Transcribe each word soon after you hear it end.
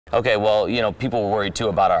Okay, well, you know, people were worried too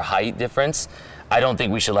about our height difference. I don't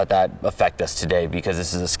think we should let that affect us today because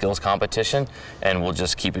this is a skills competition and we'll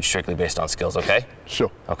just keep it strictly based on skills, okay?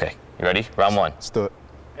 Sure. Okay, you ready? Round one. Let's do it.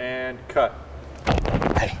 And cut.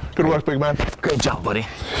 Hey. Good work, big man. Great job, buddy.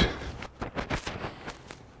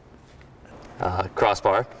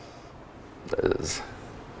 Crossbar.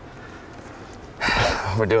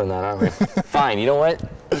 We're doing that, aren't we? Fine, you know what?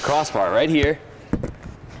 Crossbar right here.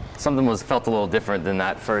 Something felt a little different than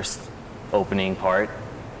that first opening part.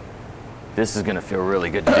 This is gonna feel really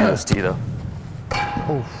good to do this to you, though.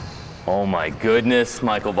 Oh my goodness,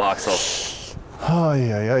 Michael Boxall. Oh,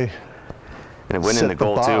 yeah. And it went in the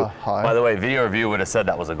goal too. High. By the way, video review would have said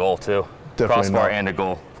that was a goal too. Definitely Crossbar not. and a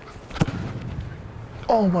goal.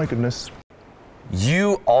 Oh my goodness.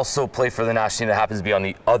 You also play for the national team that happens to be on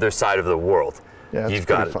the other side of the world. Yeah, You've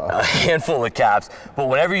got a handful of caps, but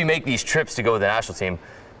whenever you make these trips to go with the national team,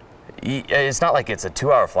 it's not like it's a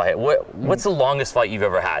 2-hour flight. What's the longest flight you've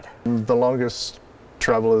ever had? The longest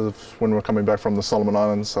travel is when we're coming back from the Solomon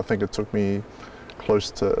Islands. I think it took me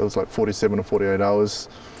close to, it was like 47 or 48 hours.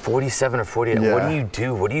 47 or 48? Yeah. What do you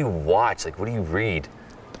do? What do you watch? Like, what do you read?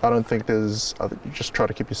 I don't think there's, you just try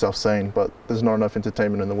to keep yourself sane, but there's not enough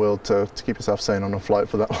entertainment in the world to keep yourself sane on a flight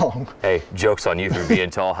for that long. Hey, joke's on you for being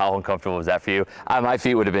tall. How uncomfortable was that for you? My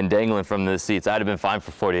feet would have been dangling from the seats. I'd have been fine for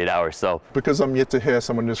 48 hours, so. Because I'm yet to hear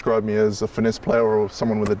someone describe me as a finesse player or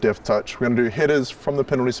someone with a deft touch, we're gonna do headers from the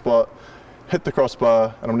penalty spot, hit the crossbar,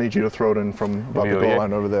 and I'm gonna need you to throw it in from above the goal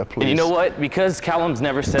line over there, please. And you know what? Because Callum's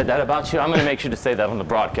never said that about you, I'm gonna make sure to say that on the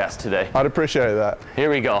broadcast today. I'd appreciate that. Here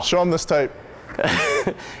we go. Show him this tape.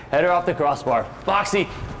 Header off the crossbar. Boxy.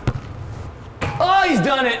 Oh, he's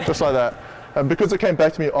done it. Just like that. And because it came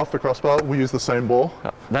back to me off the crossbar, we use the same ball.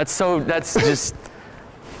 That's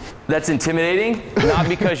intimidating, not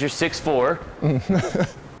because you're 6'4".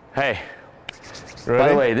 Hey, by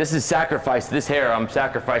the way, this is sacrifice. This hair I'm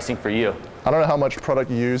sacrificing for you. I don't know how much product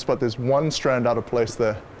you use, but there's one strand out of place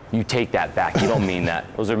there. You take that back. You don't mean that.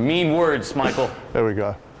 Those are mean words, Michael. There we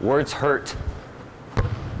go. Words hurt.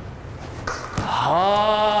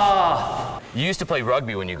 Ah! You used to play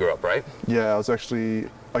rugby when you grew up, right? Yeah,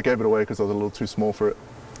 I gave it away because I was a little too small for it.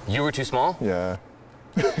 You were too small? Yeah.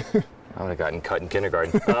 I would have gotten cut in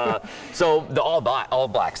kindergarten. So the All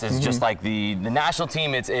Blacks is just like the national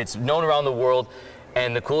team. It's known around the world.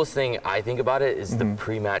 And the coolest thing I think about it is the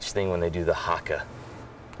pre-match thing when they do the haka.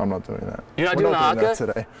 I'm not doing that. You're not doing the haka? That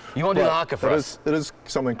today. You won't do the haka for us? It is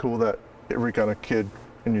something cool that every kind of kid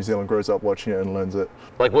in New Zealand grows up watching it and learns it.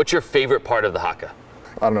 Like, what's your favorite part of the haka?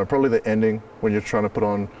 I don't know, probably the ending when you're trying to put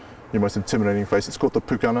on your most intimidating face. It's called the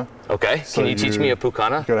pukana. Okay, so can you teach me a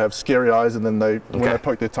pukana? You gotta have scary eyes, and then when they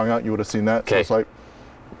poke their tongue out, you would have seen that. Okay. So it's like.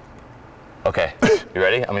 Okay, you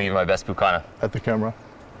ready? I'm gonna give you my best pukana. At the camera.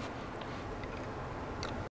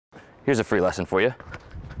 Here's a free lesson for you.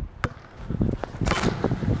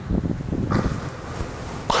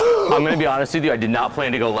 I'm gonna be honest with you, I did not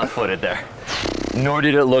plan to go left-footed there. Nor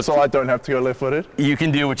did it look. So I don't have to go left-footed? You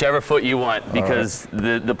can do whichever foot you want because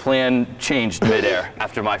the plan changed midair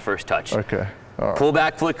after my first touch. Okay. All right. Pull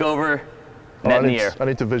back, flick over, net in the air. I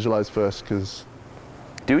need to visualize first because.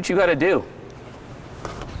 Do what you gotta do.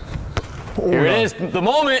 Here it is, the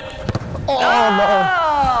moment. Oh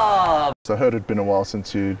no! So I heard it'd been a while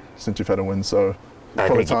since you've had a win, so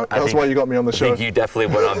that's why you got me on the show. I think you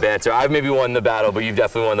definitely went on banter. I've maybe won the battle, but you've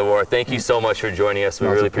definitely won the war. Thank you so much for joining us. We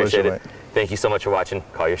really appreciate it. Thank you so much for watching.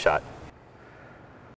 Call your shot.